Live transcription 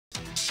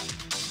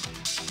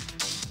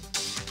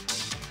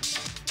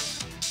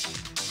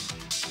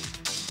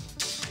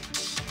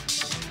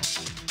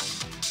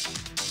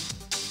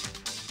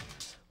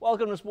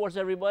Welcome to sports,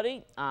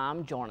 everybody.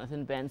 I'm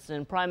Jonathan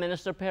Benson. Prime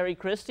Minister Perry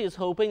Christie is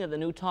hoping that the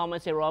new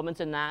Thomas A.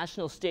 Robinson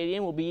National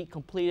Stadium will be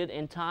completed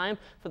in time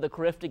for the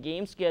Carifta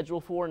Games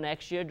scheduled for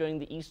next year during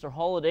the Easter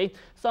holiday.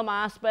 Some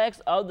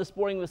aspects of the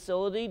sporting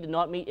facility did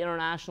not meet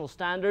international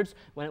standards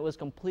when it was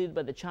completed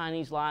by the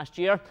Chinese last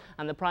year,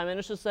 and the Prime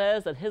Minister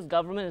says that his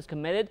government is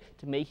committed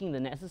to making the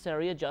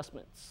necessary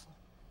adjustments.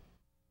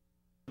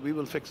 We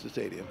will fix the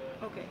stadium.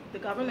 Okay, the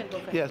government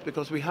will fix it? Yes,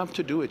 because we have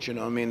to do it, you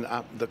know. I mean,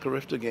 the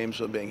Carifta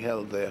Games are being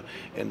held there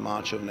in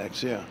March of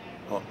next year,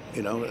 or,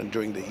 you know, and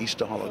during the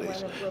Easter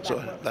holidays.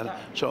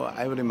 So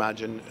I would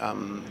imagine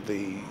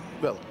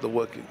the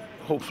work,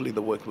 hopefully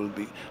the work will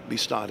be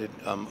started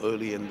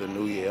early in the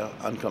new year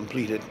and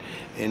completed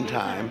in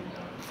time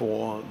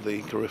for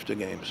the Carifta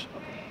Games.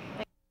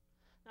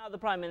 Now, the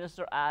Prime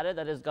Minister added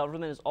that his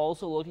government is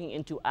also looking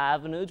into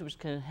avenues which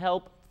can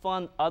help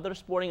fund other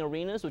sporting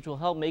arenas, which will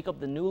help make up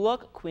the new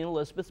look Queen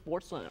Elizabeth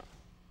Sports Centre.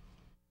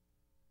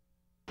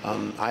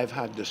 I've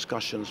had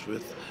discussions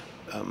with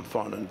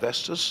foreign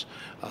investors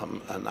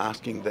and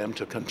asking them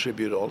to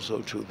contribute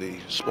also to the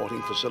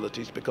sporting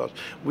facilities, because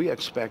we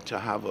expect to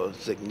have a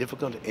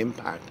significant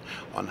impact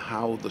on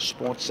how the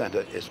sports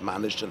centre is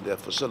managed in their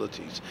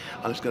facilities,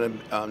 and it's going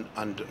to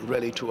and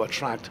really to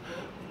attract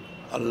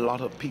a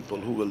lot of people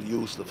who will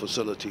use the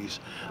facilities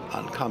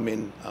and come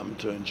in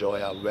to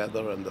enjoy our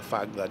weather and the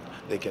fact that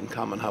they can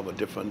come and have a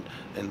different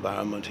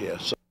environment here.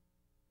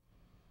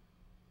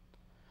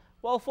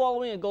 Well,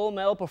 following a gold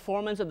medal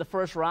performance at the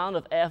first round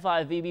of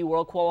FIVB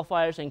World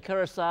Qualifiers in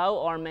Curacao,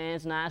 our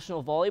men's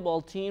national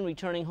volleyball team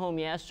returning home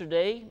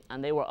yesterday,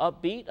 and they were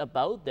upbeat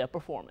about their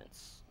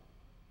performance.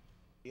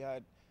 We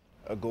had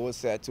a goal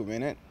set to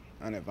win it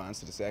and advance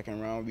to the second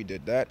round. We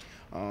did that.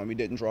 We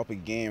didn't drop a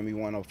game. We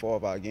won 4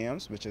 of our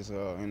games, which is,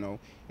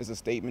 is a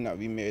statement that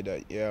we made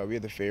that, yeah,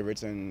 we're the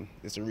favorites, and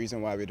it's the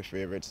reason why we're the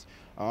favorites.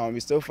 We're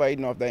still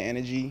fighting off that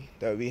energy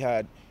that we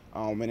had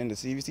winning the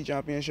CVC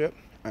championship,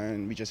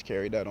 and we just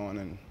carried that on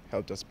and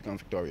helped us become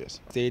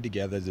victorious. Stayed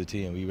together as a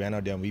team. We ran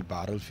out there and we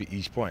battled for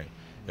each point.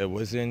 It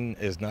wasn't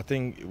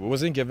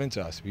given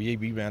to us. We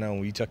ran out and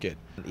we took it.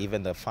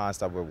 Even the fans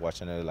that were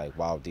watching it, like,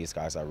 wow, these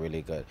guys are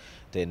really good.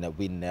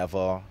 We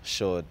never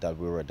showed that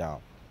we were down.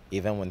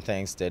 Even when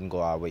things didn't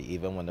go our way,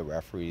 even when the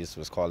referees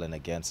was calling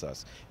against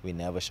us, we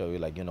never showed you,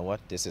 like, you know what,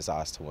 this is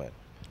ours to win.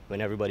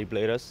 When everybody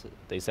played us,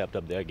 they stepped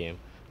up their game.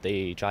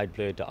 They tried to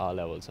play it to our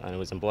levels, and it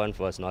was important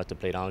for us not to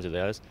play down to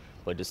theirs,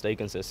 but to stay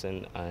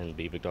consistent and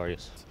be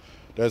victorious.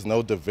 There's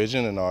no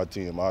division in our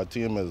team. Our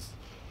team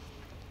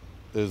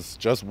is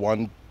just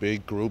one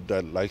big group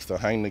that likes to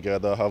hang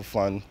together, have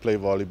fun, play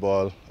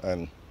volleyball,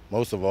 and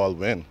most of all,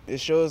 win. It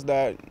shows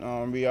that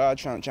we are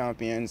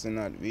champions, and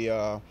that we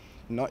are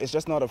it's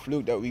just not a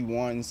fluke that we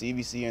won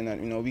CVC, and that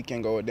we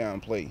can go out there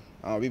and play.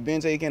 We've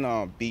been taking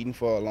a beating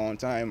for a long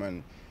time,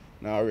 and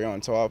now we're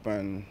on top,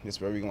 and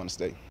it's where we want to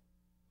stay.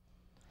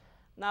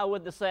 Now,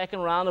 with the second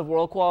round of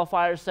World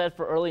Qualifiers set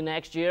for early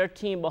next year,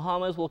 Team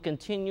Bahamas will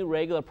continue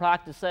regular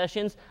practice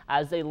sessions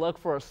as they look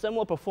for a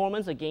similar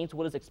performance against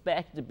what is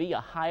expected to be a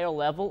higher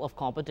level of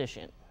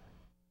competition.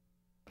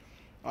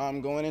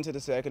 Going into the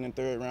second and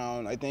third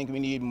round, I think we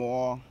need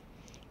more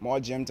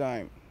gym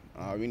time.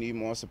 We need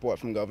more support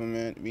from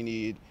government. We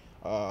need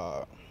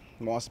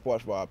more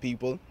support for our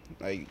people.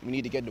 Like, we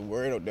need to get the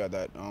word out there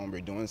that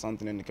we're doing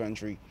something in the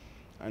country,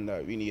 and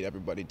we need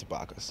everybody to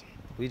back us.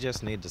 We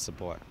just need the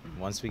support.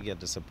 Once we get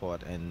the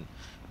support and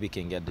we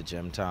can get the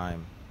gym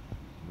time,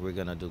 we're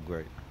going to do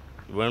great.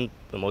 We weren't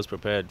the most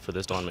prepared for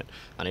this tournament,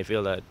 and I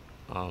feel that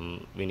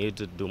we need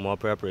to do more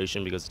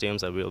preparation, because the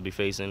teams that we'll be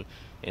facing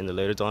in the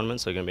later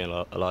tournaments are going to be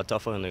a lot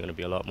tougher, and they're going to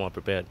be a lot more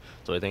prepared.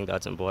 So I think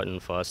that's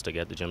important for us to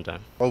get the gym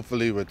time.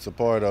 Hopefully with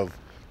support of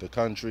the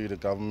country, the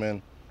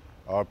government,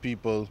 our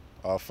people,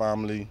 our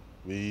family,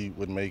 we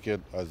would make it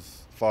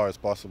as far as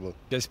possible.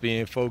 Just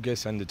being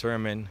focused and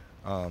determined,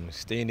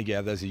 staying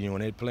together as a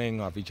unit,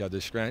 playing off each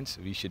other's strengths,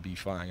 we should be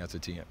fine as a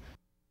team.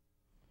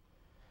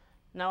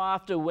 Now,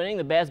 after winning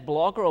the Best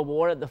Blocker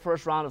award at the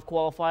first round of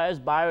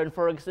qualifiers, Byron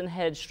Ferguson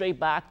headed straight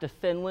back to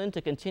Finland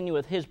to continue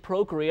with his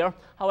pro career.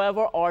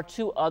 However, our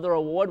 2 other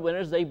award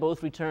winners, they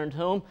both returned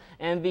home.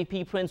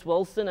 MVP Prince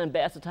Wilson and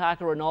Best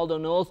Attacker Ronaldo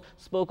Knowles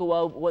spoke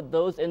about what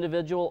those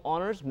individual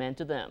honors meant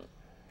to them.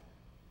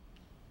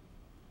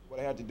 What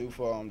I had to do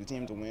for the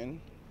team to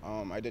win,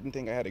 I didn't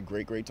think I had a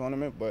great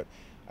tournament, but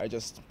I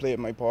just played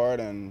my part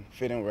and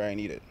fit in where I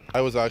needed.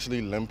 I was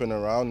actually limping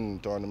around in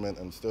the tournament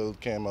and still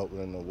came out with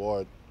an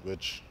award,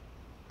 which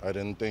I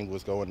didn't think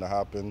was going to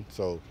happen.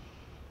 So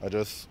I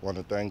just want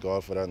to thank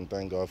God for that and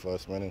thank God for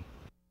us winning.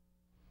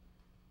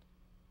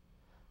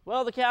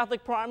 Well, the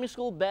Catholic Primary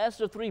School Best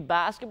of 3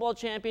 basketball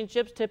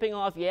championships tipping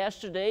off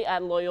yesterday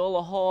at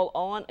Loyola Hall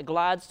on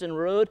Gladstone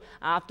Road.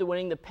 After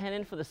winning the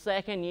pennant for the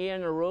 2nd year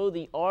in a row,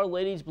 the Our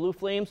Ladies Blue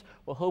Flames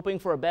were hoping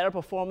for a better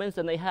performance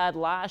than they had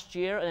last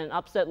year in an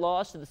upset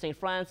loss to the St.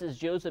 Francis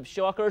Joseph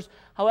Shockers.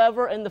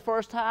 However, in the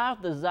first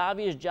half, the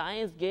Xavier's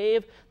Giants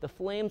gave the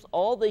Flames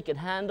all they could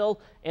handle.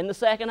 In the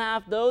second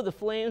half, though, the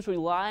Flames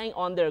relying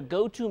on their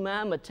go-to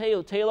man,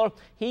 Mateo Taylor.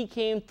 He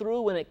came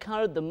through when it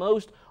counted the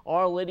most.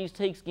 Our Ladies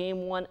takes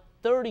game one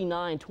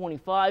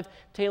 39-25.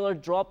 Taylor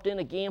dropped in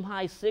a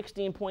game-high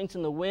 16 points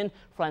in the win.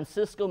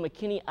 Francisco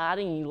McKinney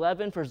adding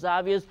 11 for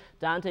Xavier's.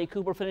 Dante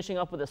Cooper finishing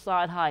up with a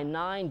side-high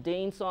 9.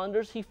 Dane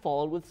Saunders, he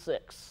followed with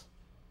 6.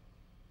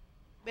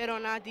 Bet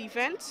on our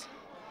defense.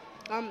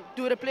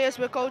 Do the players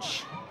where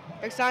Coach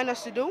assigned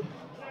us to do.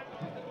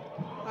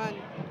 And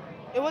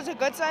it was a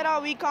good side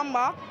out. We come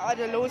back at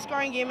the low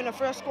scoring game in the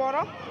first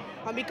quarter.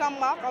 And we come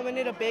back and we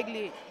need a big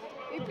lead.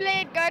 We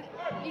played good.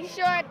 We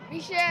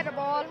shared the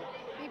ball.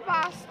 We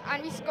passed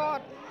and we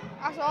scored.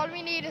 That's all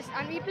we need is,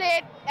 and we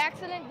played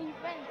excellent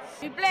defense.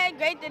 We played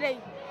great today.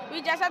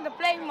 We just have to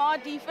play more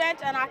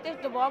defense and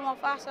active the ball more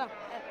faster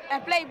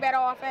and play better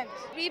offense.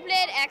 We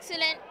played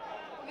excellent,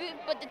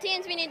 but the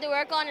things we need to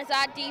work on is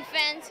our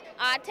defense,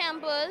 our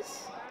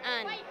tempers,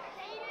 and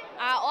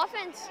our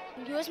offense.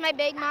 Use my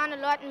big man a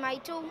lot in my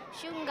 2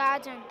 shooting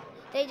guards, and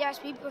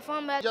we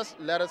perform well. Just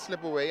let us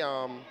slip away.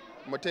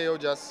 Mateo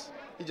just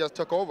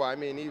took over. I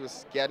mean, he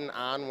was getting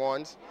on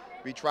once.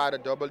 We tried a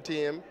double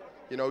team.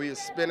 You know, he was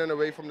spinning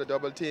away from the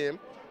double team.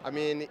 I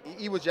mean,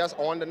 he was just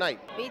on the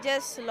night. We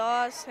just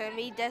lost and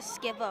we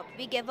just give up.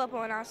 We give up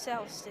on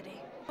ourselves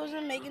today. I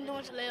wasn't making too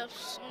much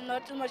layups,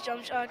 not too much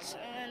jump shots,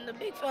 and the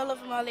big fella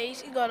from our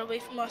ladies, he got away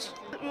from us.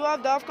 You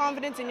have to have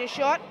confidence in your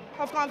shot,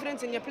 have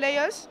confidence in your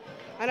players,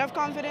 and have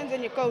confidence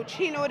in your coach.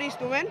 He knows what he's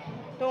doing.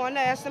 Don't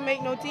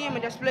underestimate no team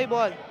and just play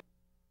ball.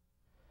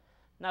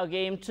 Now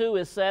game 2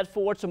 is set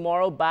for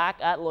tomorrow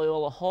back at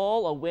Loyola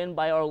Hall. A win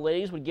by Our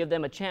Ladies would give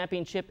them a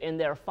championship in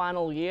their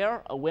final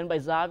year. A win by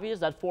Xavier's,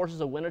 that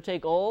forces a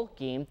winner-take-all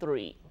game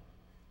 3.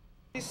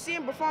 The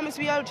same performance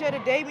we had here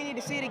today, we need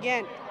to see it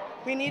again.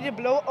 We need to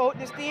blow out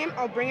this team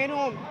or bring it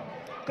home.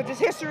 Because it's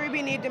history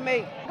we need to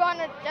make. We're going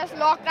to just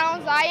lock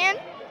down Zion,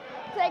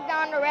 take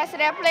down the rest of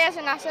their players,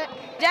 and that's it.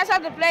 Just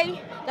have to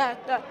play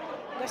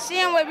the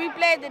same way we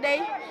played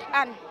today,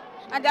 and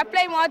they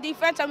play more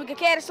defense and we can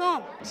carry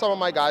some. Some of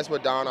my guys were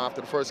down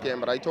after the first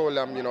game, but I told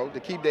them, you know, to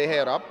keep their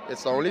head up.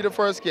 It's only the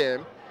first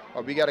game,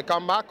 but we got to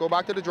come back, go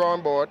back to the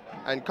drawing board,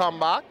 and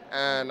come back,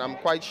 and I'm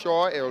quite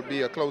sure it will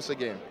be a closer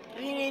game.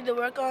 We need to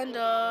work on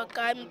the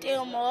guy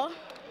Mateo more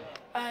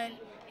and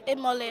hit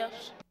more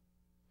layups.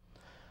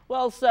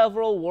 Well,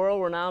 several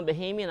world-renowned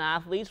Bahamian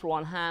athletes were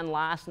on hand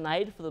last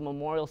night for the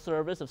memorial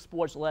service of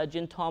sports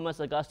legend Thomas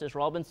Augustus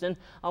Robinson.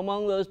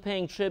 Among those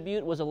paying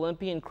tribute was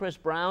Olympian Chris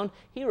Brown.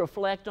 He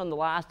reflected on the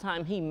last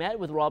time he met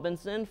with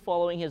Robinson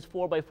following his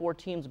 4x4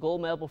 team's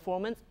gold medal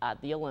performance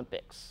at the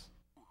Olympics.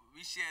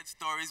 We shared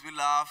stories, we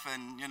laughed,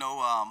 and you know,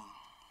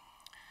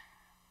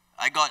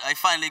 I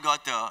finally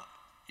got to,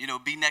 you know,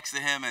 be next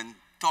to him and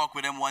talk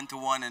with him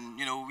one-to-one, and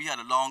you know, we had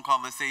a long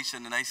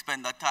conversation, and I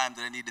spent that time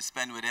that I need to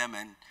spend with him,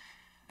 and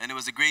it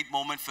was a great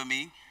moment for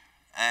me.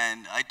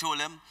 And I told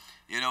him,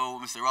 you know,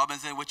 Mr.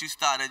 Robinson, what you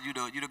started, you're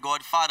the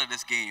godfather of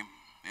this game.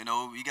 You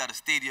know, we got a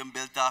stadium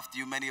built after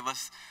you. Many of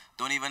us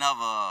don't even have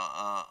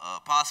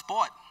a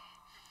passport.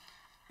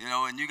 You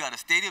know, and you got a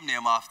stadium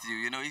named after you.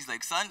 You know, he's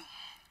like, son,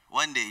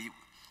 one day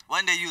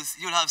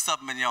you'll have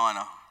something in your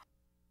honor.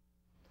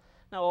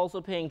 Now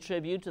also paying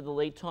tribute to the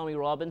late Tommy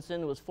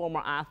Robinson was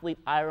former athlete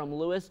Iram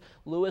Lewis.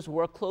 Lewis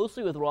worked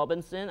closely with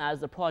Robinson as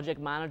the project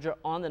manager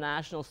on the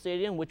National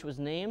Stadium, which was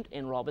named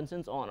in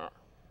Robinson's honor.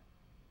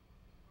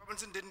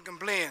 Robinson didn't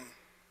complain.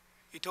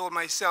 He told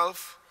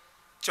myself,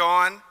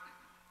 John,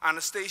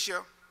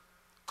 Anastasia,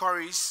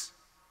 Corries,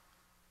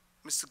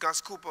 Mr.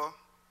 Gus Cooper,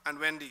 and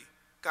Wendy,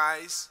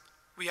 guys,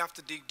 we have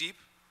to dig deep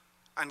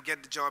and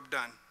get the job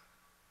done.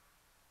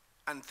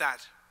 And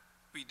that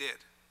we did.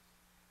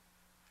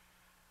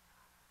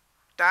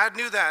 Dad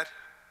knew that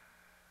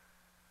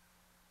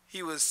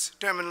he was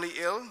terminally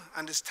ill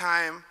and his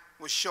time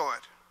was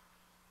short.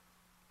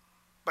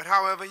 But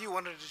however, he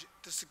wanted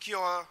to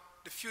secure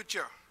the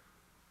future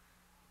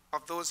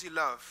of those he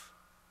loved.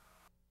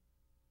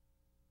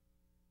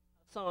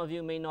 Some of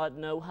you may not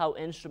know how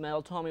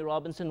instrumental Tommy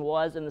Robinson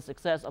was in the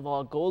success of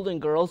our Golden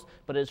Girls,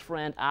 but his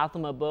friend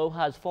Athama Bow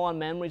has fond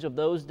memories of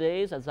those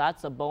days, as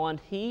that's a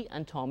bond he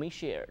and Tommy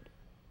shared.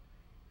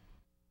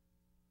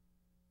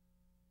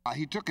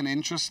 He took an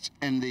interest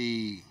in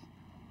the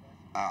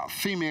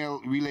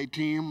female relay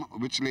team,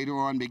 which later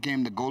on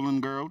became the Golden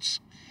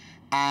Girls.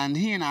 And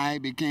he and I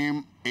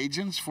became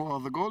agents for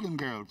the Golden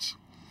Girls.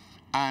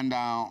 And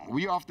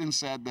we often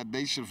said that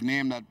they should have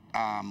named that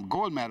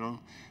gold medal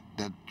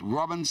the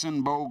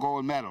Robinson Bow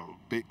Gold Medal.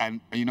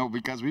 And, you know,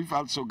 because we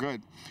felt so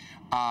good.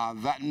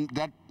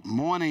 That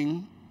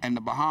morning in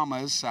the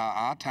Bahamas,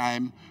 our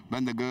time,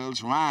 when the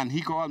girls ran,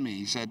 he called me.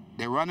 He said,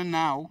 they're running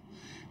now.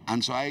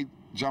 And so I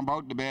jump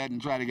out the bed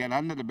and try to get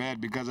under the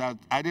bed because I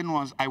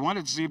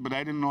wanted to see it, but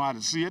I didn't know how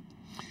to see it.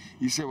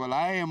 He said, well,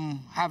 I am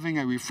having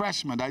a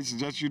refreshment. I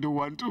suggest you do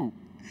one too.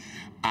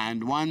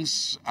 And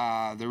once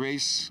the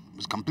race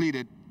was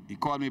completed, he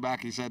called me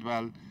back. He said,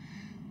 well,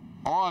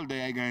 all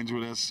day I'm going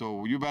through this,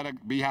 so you better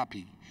be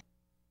happy.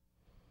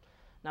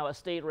 Now, a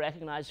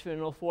state-recognized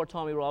funeral for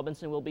Tommy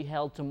Robinson will be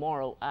held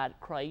tomorrow at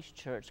Christ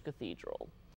Church Cathedral.